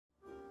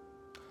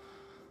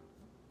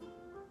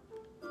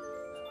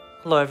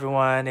Hello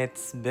everyone,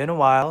 it's been a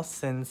while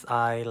since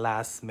I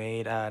last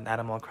made an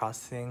Animal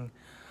Crossing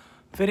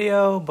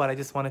video, but I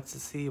just wanted to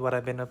see what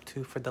I've been up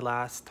to for the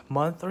last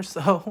month or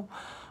so.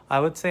 I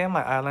would say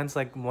my island's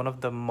like one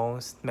of the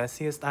most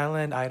messiest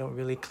island. I don't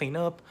really clean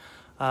up.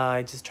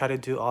 I just try to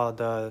do all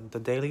the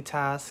daily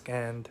task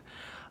and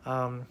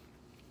um,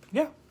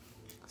 yeah.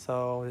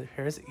 So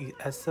here's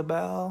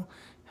Isabel.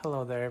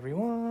 Hello there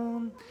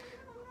everyone.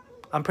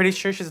 I'm pretty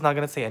sure she's not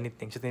gonna say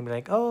anything. She's gonna be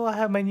like, "Oh, I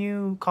have my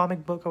new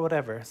comic book or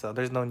whatever." So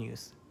there's no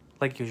news,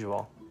 like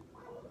usual.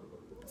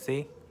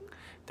 See,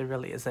 there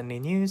really isn't any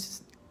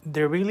news.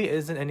 There really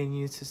isn't any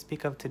news to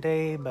speak of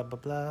today. Blah blah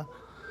blah.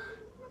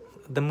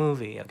 The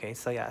movie. Okay,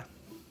 so yeah,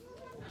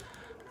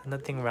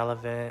 nothing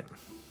relevant.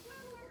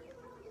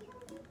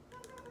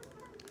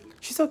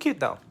 She's so cute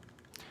though.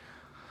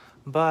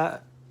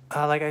 But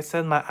like I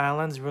said, my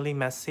island's really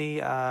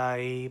messy.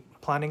 I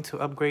planning to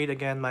upgrade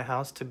again my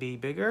house to be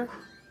bigger.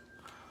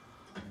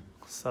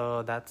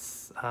 So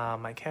that's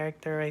my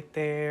character right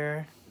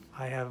there.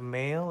 I have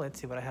mail.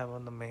 Let's see what I have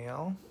on the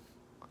mail.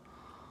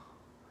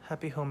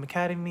 Happy Home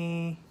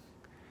Academy.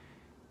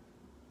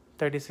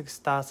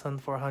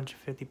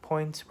 36,450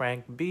 points,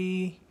 rank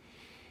B.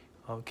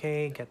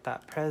 Okay, get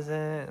that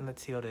present and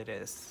let's see what it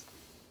is.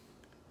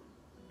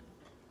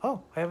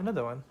 Oh, I have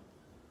another one.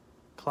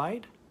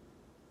 Clyde?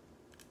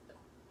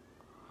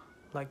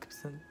 Like,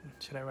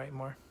 should I write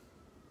more?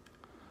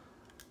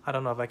 I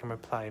don't know if I can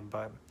reply,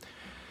 but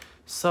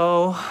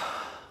so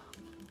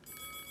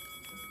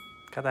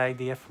got the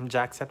idea from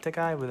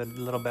Jacksepticeye with a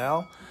little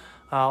bell.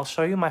 I'll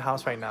show you my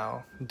house right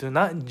now. Do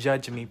not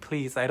judge me,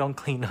 please. I don't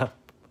clean up.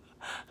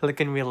 Like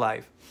in real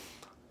life.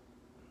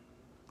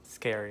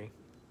 Scary.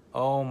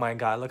 Oh my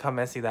god, look how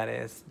messy that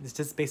is. It's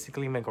just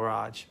basically my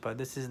garage, but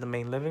this is the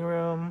main living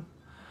room.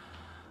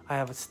 I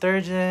have a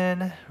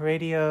sturgeon,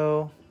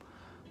 radio,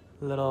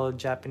 little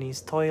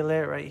Japanese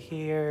toilet right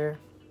here.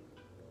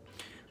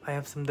 I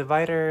have some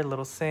divider,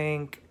 little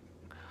sink,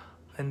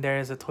 and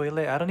there's a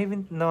toilet. I don't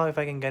even know if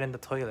I can get in the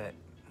toilet.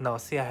 No,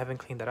 see, I haven't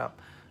cleaned it up.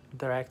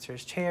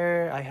 Director's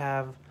chair. I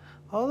have,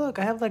 oh look,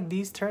 I have like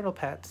these turtle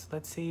pets.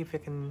 Let's see if I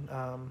can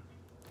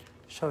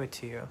show it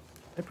to you.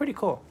 They're pretty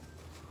cool.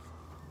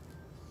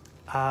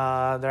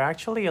 They're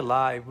actually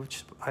alive,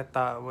 which I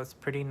thought was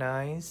pretty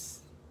nice.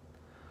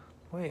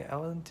 Wait, I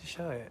wanted to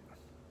show it.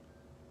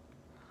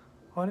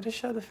 I wanted to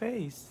show the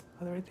face.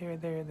 Oh, right there,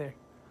 right there, right there.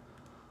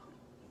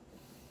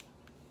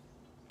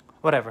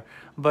 Whatever.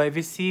 But if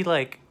you see,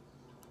 like,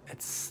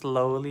 it's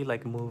slowly,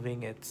 like,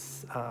 moving.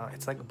 It's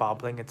like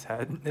bobbling its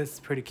head. It's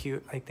pretty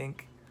cute, I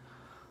think.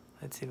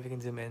 Let's see if we can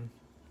zoom in.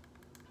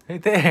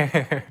 Right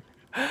there.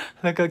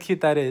 Look how cute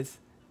that is.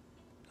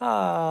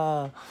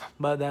 Ah,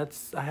 but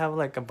I have,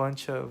 like, a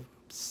bunch of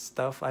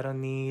stuff I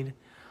don't need.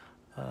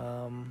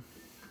 Um,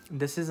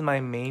 this is my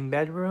main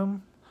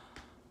bedroom.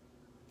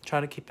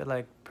 Try to keep it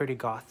like pretty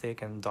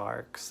gothic and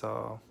dark.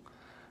 So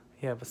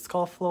you have a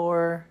skull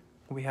floor.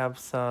 We have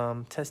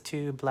some test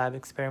tube lab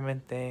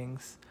experiment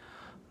things,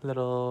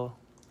 little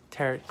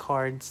tarot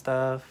card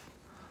stuff,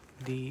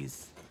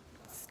 these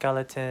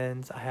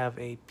skeletons. I have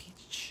a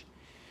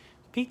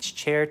peach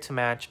chair to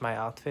match my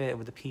outfit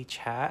with a peach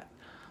hat.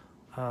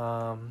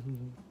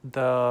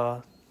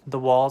 The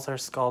walls are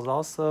skulls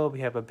also. We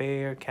have a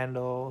bear,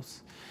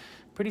 candles,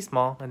 pretty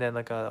small, and then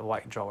like a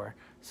white drawer.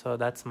 So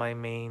that's my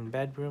main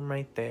bedroom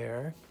right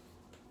there.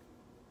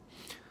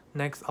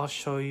 Next I'll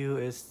show you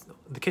is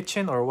the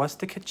kitchen, or was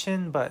the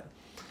kitchen, but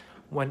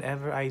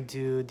whenever I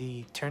do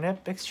the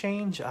turnip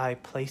exchange, I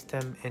place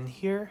them in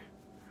here.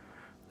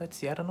 Let's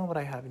see, I don't know what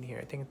I have in here.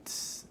 I think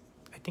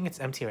it's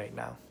empty right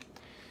now.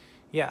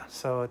 Yeah,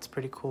 so it's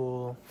pretty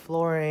cool.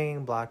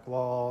 Flooring, black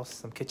walls,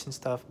 some kitchen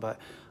stuff, but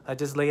I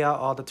just lay out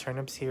all the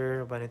turnips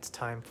here when it's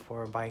time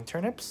for buying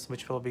turnips,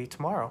 which will be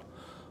tomorrow,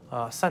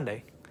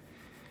 Sunday.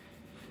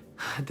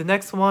 The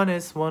next one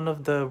is one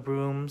of the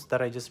rooms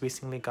that I just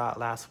recently got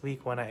last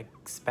week when I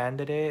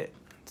expanded it.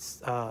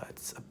 It's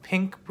a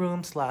pink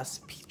room slash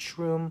peach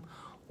room.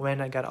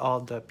 When I got all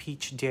the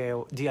peach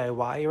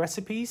DIY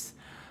recipes,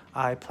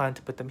 I plan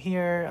to put them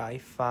here. I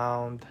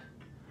found,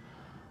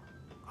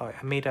 oh,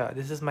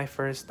 this is my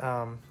first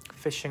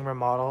fishing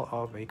remodel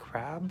of a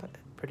crab.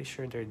 Pretty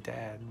sure they're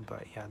dead,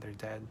 but yeah, they're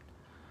dead.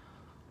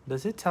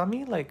 Does it tell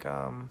me like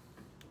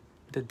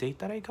the date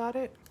that I got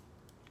it?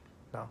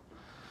 No.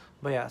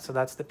 But yeah, so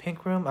that's the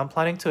pink room. I'm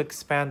planning to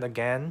expand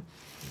again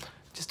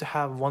just to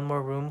have one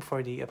more room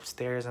for the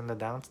upstairs and the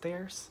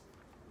downstairs.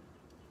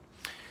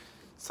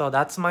 So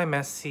that's my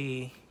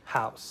messy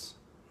house.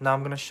 Now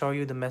I'm gonna show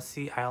you the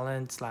messy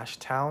island slash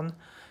town.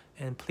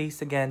 And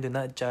please, again, do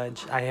not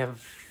judge. I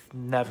have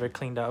never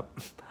cleaned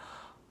up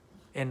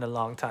in a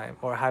long time,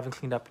 or haven't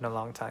cleaned up in a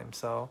long time.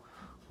 So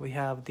we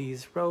have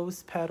these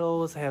rose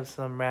petals. I have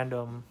some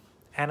random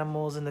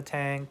animals in the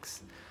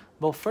tanks.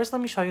 Well, first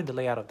let me show you the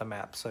layout of the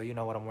map so you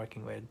know what I'm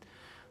working with.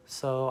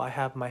 So I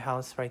have my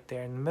house right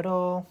there in the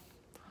middle.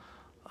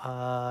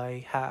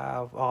 I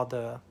have all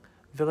the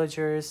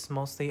villagers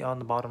mostly on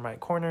the bottom right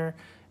corner.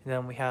 And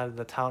then we have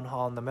the town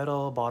hall in the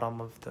middle,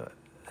 bottom of the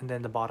and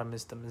then the bottom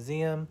is the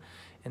museum,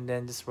 and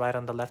then just right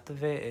on the left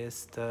of it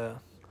is the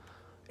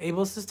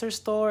Able Sister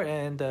store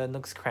and the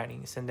Nooks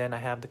Crannies, and then I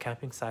have the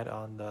camping site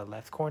on the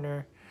left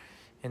corner,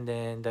 and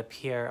then the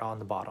pier on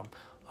the bottom.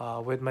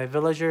 With my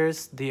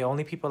villagers, the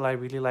only people I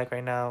really like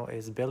right now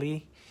is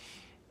Billy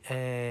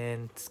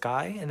and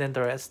Sky, and then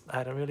the rest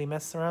I don't really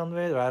mess around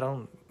with, or I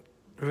don't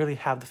really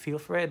have the feel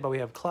for it. But we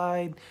have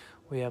Clyde,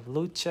 we have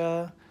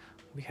Lucha,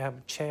 we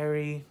have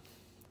Cherry,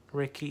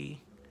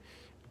 Ricky,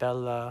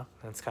 Bella,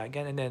 and Sky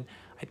again, and then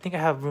I think I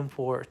have room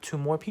for two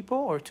more people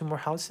or two more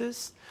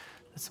houses.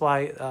 That's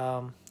why,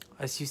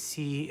 as you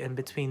see in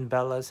between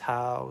Bella's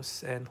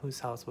house and whose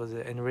house was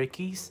it? And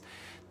Ricky's,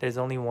 there's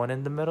only one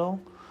in the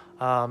middle.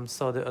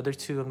 So the other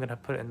two I'm gonna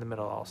put in the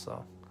middle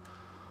also.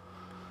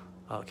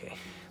 Okay,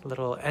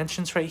 little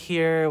entrance right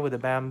here with the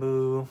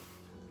bamboo.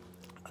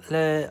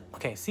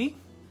 Okay, see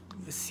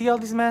all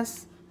these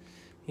mess?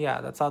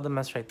 Yeah, that's all the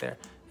mess right there.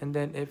 And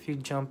then if you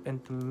jump in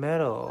the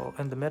middle,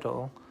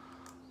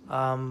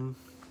 I'm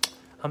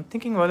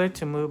thinking whether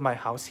to move my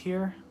house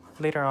here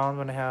later on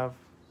when I have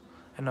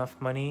enough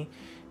money,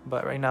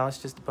 but right now it's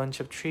just a bunch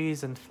of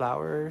trees and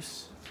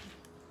flowers.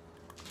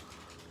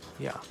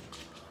 Yeah.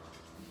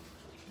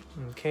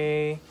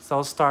 Okay, so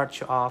I'll start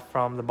you off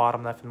from the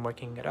bottom left and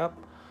working it up.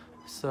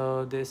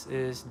 So this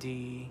is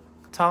the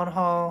town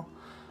hall.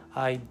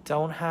 I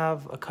don't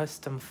have a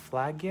custom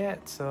flag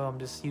yet, so I'm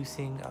just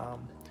using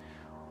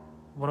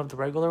one of the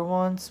regular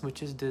ones,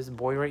 which is this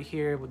boy right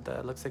here with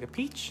the looks like a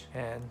peach,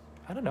 and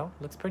I don't know,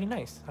 looks pretty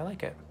nice. I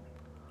like it.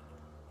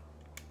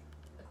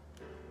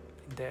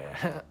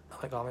 There, I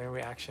like all my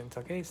reactions.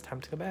 Okay, it's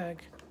time to go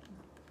back.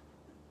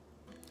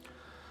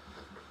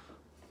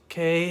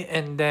 Okay,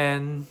 and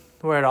then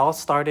where it all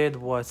started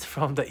was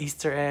from the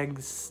Easter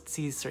eggs.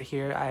 Seeds right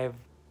here. I've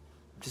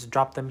just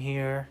dropped them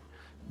here.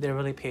 Didn't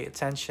really pay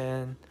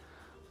attention.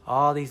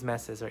 All these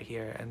messes right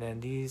here, and then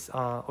these.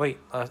 Wait,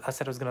 I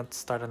said I was gonna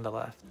start on the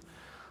left.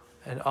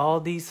 And all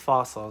these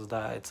fossils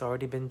that it's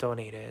already been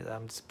donated.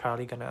 I'm just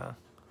probably gonna,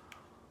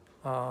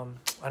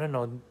 I don't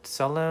know,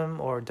 sell them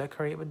or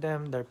decorate with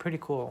them. They're pretty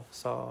cool.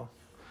 So,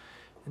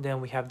 and then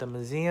we have the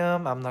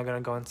museum. I'm not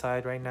gonna go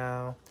inside right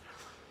now.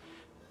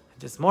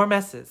 Just more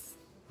messes.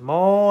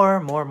 More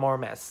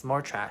mess.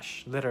 More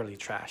trash. Literally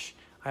trash.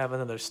 I have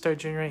another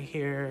sturgeon right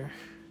here.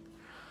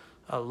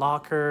 A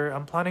locker.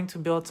 I'm planning to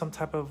build some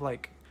type of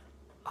like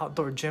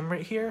outdoor gym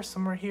right here,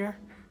 somewhere here.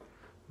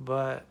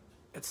 But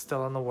it's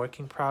still in the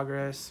working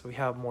progress. We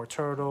have more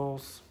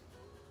turtles.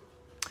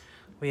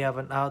 We have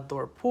an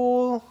outdoor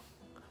pool.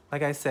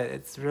 Like I said,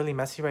 it's really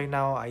messy right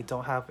now. I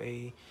don't have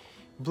a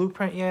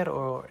blueprint yet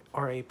or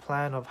a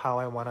plan of how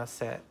I want to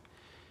set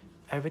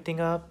everything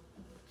up.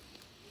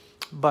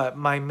 But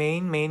my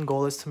main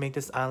goal is to make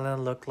this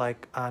island look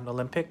like an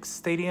Olympics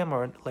stadium,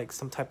 or like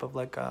some type of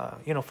like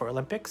you know, for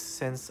Olympics.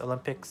 Since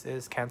Olympics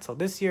is canceled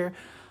this year,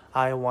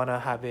 I want to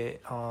have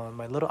it on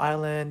my little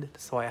island,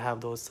 so I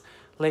have those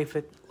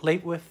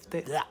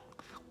weightlifting,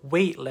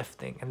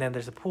 and then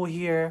there's a pool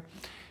here.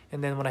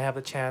 And then when I have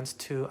a chance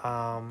to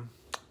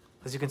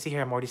as you can see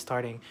here, I'm already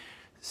starting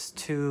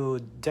to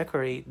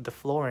decorate the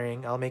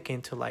flooring. I'll make it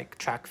into like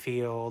track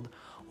field,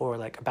 or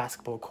like a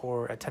basketball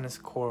court, a tennis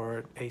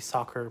court, a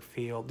soccer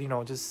field, you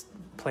know, just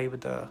play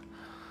with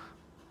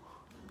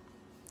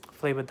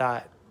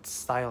that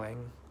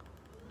styling.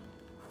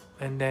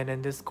 And then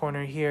in this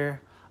corner here,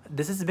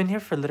 this has been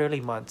here for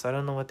literally months. I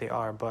don't know what they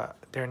are, but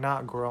they're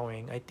not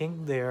growing. I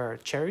think they're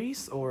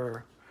cherries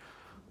or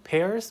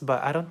pears,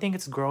 but I don't think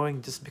it's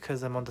growing just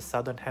because I'm on the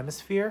southern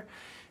hemisphere,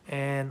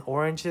 and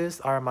oranges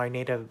are my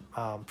native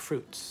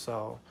fruits.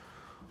 So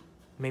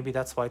maybe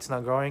that's why it's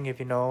not growing. If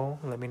you know,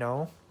 let me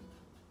know.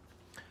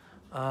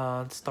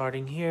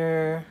 Starting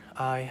here,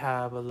 I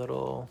have a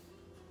little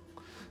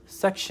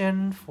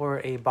section for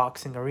a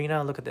boxing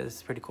arena. Look at this,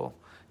 it's pretty cool.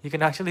 You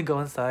can actually go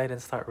inside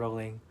and start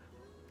rolling.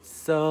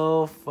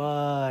 So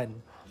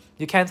fun.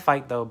 You can't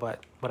fight though,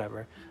 but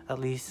whatever. At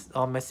least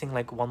I'm missing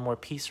like one more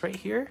piece right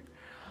here.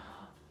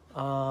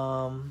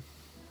 I'll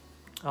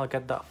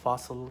get that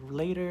fossil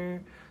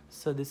later.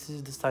 So this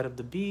is the side of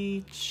the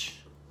beach.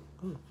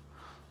 Ooh.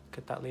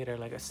 Get that later.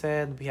 Like I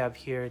said, we have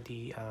here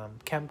the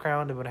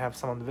campground. I'm gonna have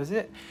someone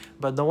visit,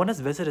 but no one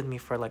has visited me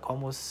for like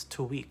almost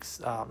 2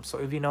 weeks. So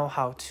if you know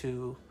how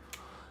to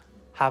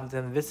have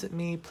them visit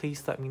me,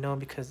 please let me know,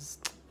 because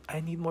I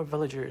need more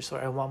villagers,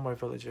 or I want more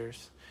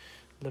villagers.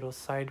 Little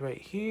side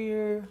right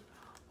here,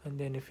 and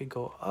then if we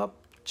go up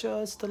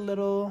just a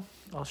little,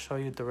 I'll show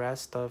you the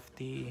rest of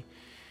the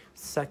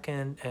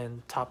second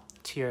and top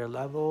tier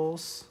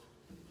levels.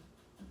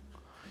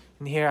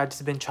 And here I've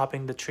just been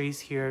chopping the trees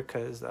here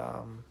because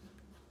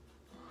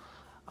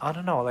I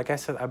don't know, like I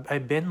said,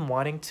 I've been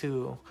wanting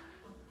to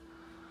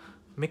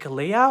make a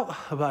layout,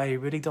 but I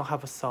really don't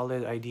have a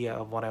solid idea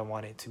of what I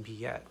want it to be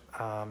yet.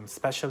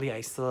 Especially I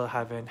still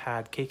haven't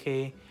had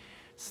KK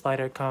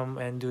Slider come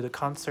and do the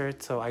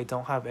concert, so I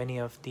don't have any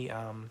of the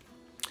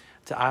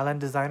island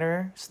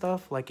designer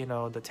stuff, like, you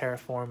know, the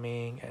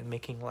terraforming and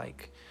making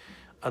like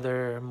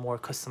other more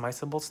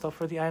customizable stuff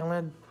for the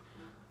island.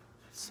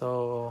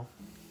 So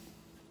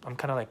I'm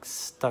kind of like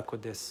stuck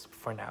with this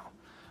for now.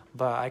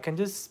 But I can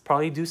just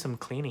probably do some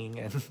cleaning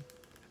and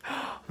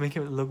make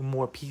it look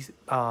more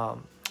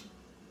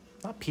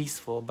not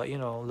peaceful, but you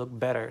know, look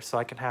better so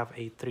I can have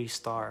a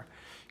 3-star.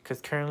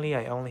 Because currently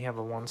I only have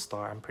a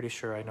 1-star. I'm pretty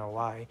sure I know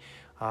why.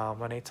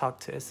 When I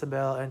talked to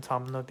Isabel and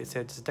Tom Nook, they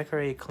said just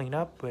decorate, clean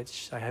up,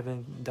 which I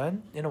haven't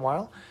done in a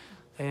while,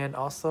 and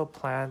also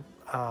plant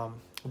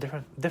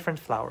different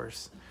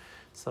flowers.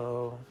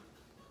 So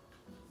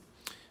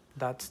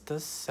that's the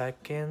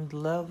second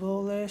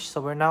level ish.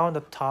 So we're now in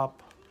the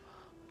top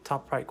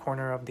right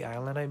corner of the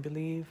island, I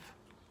believe.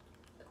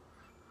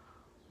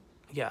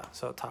 Yeah,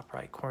 so top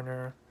right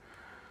corner.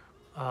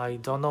 I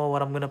don't know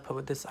what I'm gonna put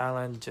with this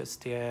island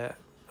just yet.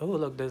 Oh,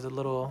 look, there's a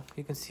little,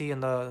 you can see in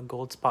the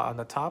gold spot on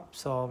the top.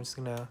 So I'm just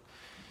gonna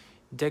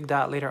dig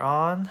that later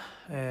on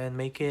and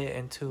make it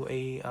into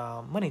a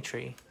money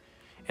tree.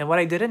 And what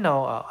I didn't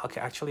know,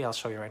 okay, actually I'll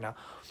show you right now.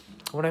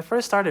 When I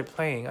first started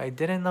playing, I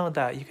didn't know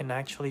that you can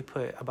actually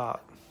put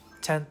about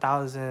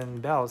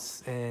 10,000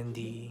 bells in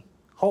the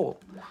hole.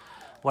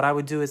 What I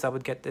would do is I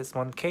would get this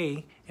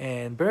 1K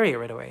and bury it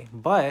right away.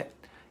 But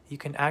you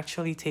can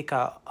actually take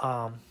out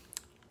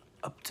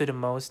up to the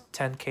most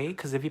 10K,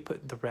 because if you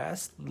put the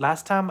rest,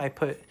 last time I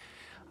put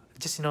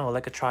just, you know,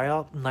 like a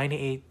trial,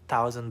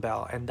 98,000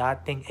 bell, and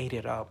that thing ate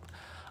it up.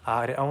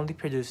 It only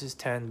produces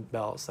 10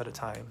 bells at a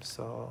time,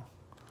 so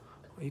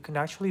you can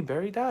actually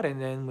bury that,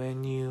 and then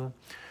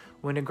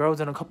when it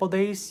grows in a couple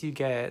days, you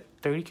get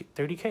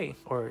 30K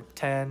or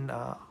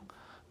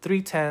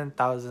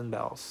 10,000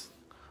 bells,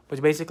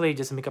 which basically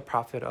just make a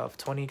profit of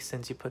 20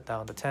 since you put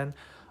down the 10.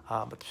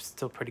 But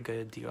still pretty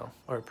good deal,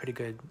 or a pretty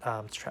good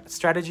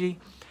strategy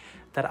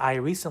that I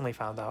recently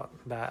found out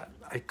that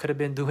I could have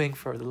been doing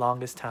for the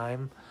longest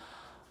time.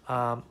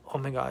 Oh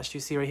my gosh, you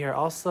see right here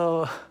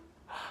also,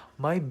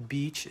 my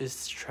beach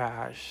is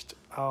trashed.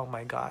 Oh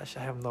my gosh,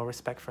 I have no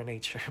respect for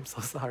nature. I'm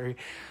so sorry.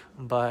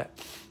 But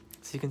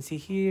so you can see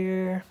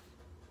here,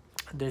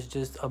 there's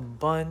just a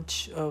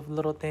bunch of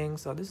little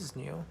things. Oh, this is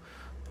new. I'm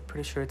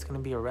pretty sure it's gonna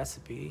be a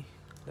recipe.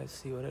 Let's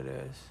see what it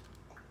is.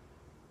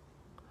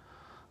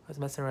 Let's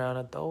mess around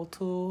at the old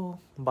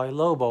tool by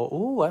Lobo.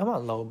 Ooh, I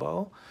want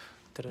Lobo.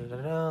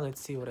 Da-da-da-da.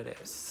 Let's see what it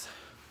is.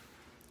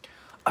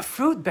 A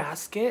fruit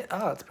basket.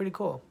 Oh, it's pretty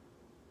cool.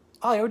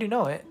 Oh, I already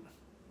know it.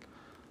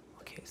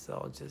 Okay,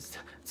 so I'll just,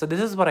 so this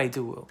is what I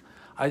do.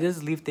 I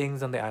just leave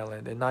things on the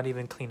island and not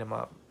even clean them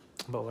up.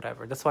 But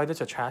whatever. That's why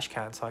there's a trash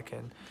can, so I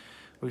can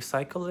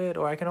recycle it,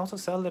 or I can also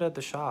sell it at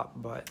the shop.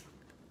 But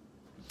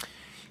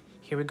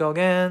here we go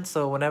again.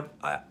 So whenever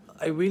I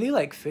really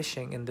like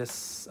fishing in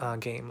this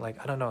game. Like,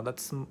 I don't know,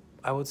 that's,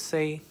 I would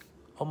say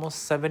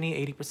almost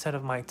 70-80%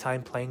 of my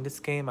time playing this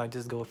game, I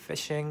just go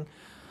fishing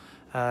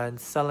and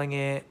selling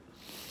it.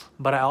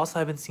 But I also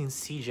haven't seen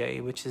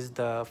CJ, which is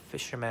the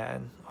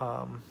fisherman,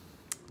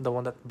 the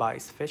one that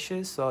buys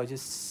fishes. So I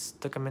just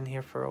stuck him in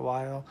here for a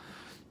while.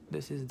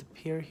 This is the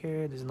pier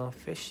here. There's no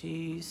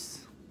fishies.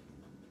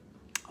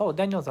 Oh,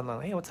 Daniel's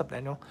online. Hey, what's up,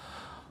 Daniel?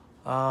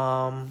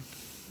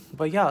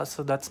 But yeah,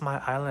 so that's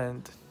my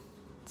island.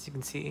 As you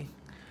can see,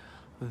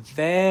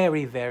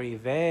 very, very,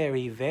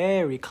 very,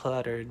 very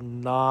cluttered.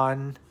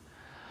 I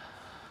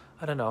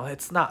don't know.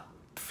 It's not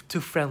too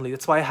friendly.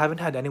 That's why I haven't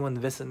had anyone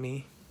visit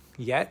me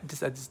yet.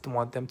 I just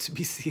want them to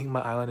be seeing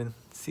my island and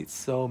see it's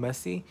so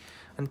messy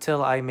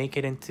until I make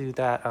it into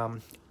that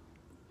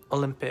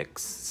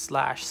Olympics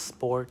slash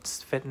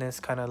sports fitness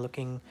kind of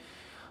looking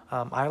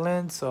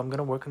island. So I'm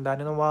gonna work on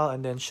that in a while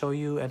and then show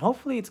you, and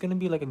hopefully it's gonna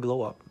be like a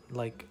glow up.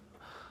 Like,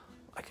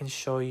 I can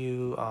show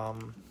you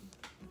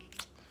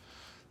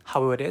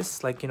how it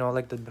is, like, you know,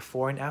 like the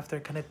before and after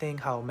kind of thing,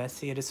 how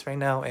messy it is right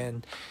now.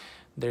 And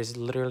there's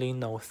literally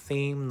no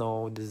theme,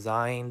 no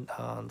design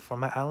for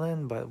my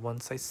island, but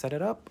once I set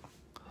it up,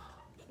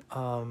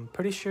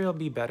 pretty sure it'll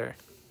be better.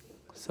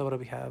 So what do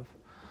we have?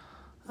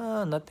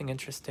 Nothing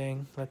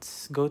interesting.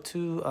 Let's go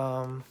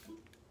to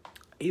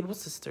Able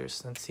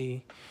Sisters and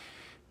see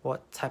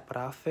what type of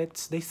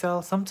outfits they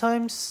sell.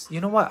 Sometimes,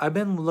 you know what, I've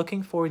been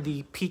looking for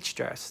the peach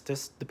dress,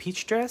 the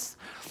peach dress,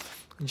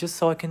 just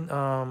so I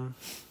can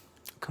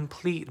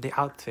complete the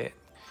outfit.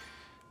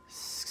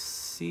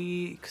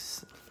 See,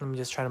 let me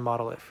just try to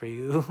model it for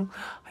you.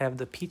 I have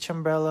the peach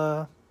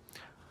umbrella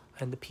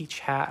and the peach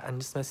hat. I'm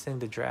just missing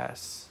the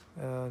dress.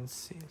 Let's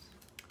see.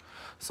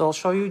 So I'll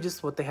show you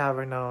just what they have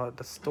right now at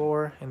the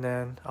store, and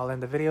then I'll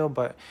end the video.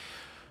 But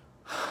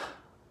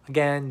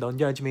again, don't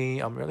judge me.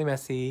 I'm really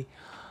messy.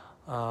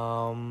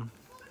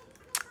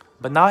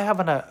 But now I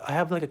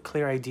have like a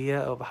clear idea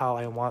of how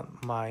I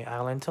want my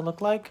island to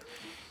look like.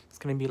 It's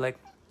gonna be like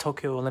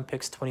Tokyo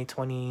Olympics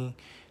 2020.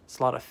 It's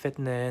a lot of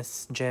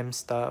fitness, gym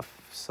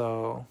stuff.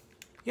 So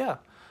yeah,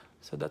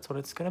 so that's what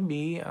it's gonna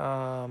be.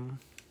 And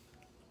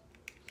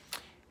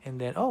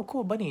then, oh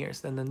cool, bunny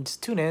ears. And then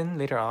just tune in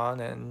later on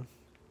and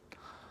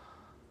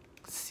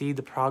see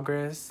the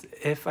progress,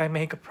 if I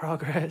make a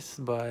progress.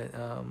 But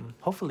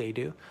hopefully I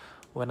do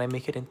when I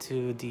make it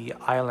into the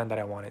island that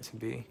I want it to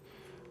be.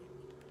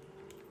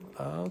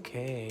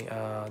 Okay,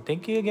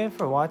 thank you again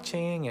for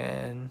watching,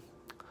 and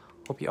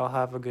Hope you all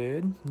have a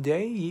good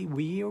day.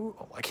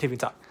 I can't even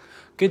talk.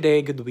 Good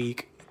day, good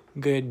week,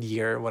 good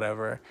year,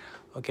 whatever.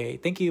 Okay,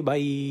 thank you.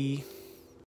 Bye.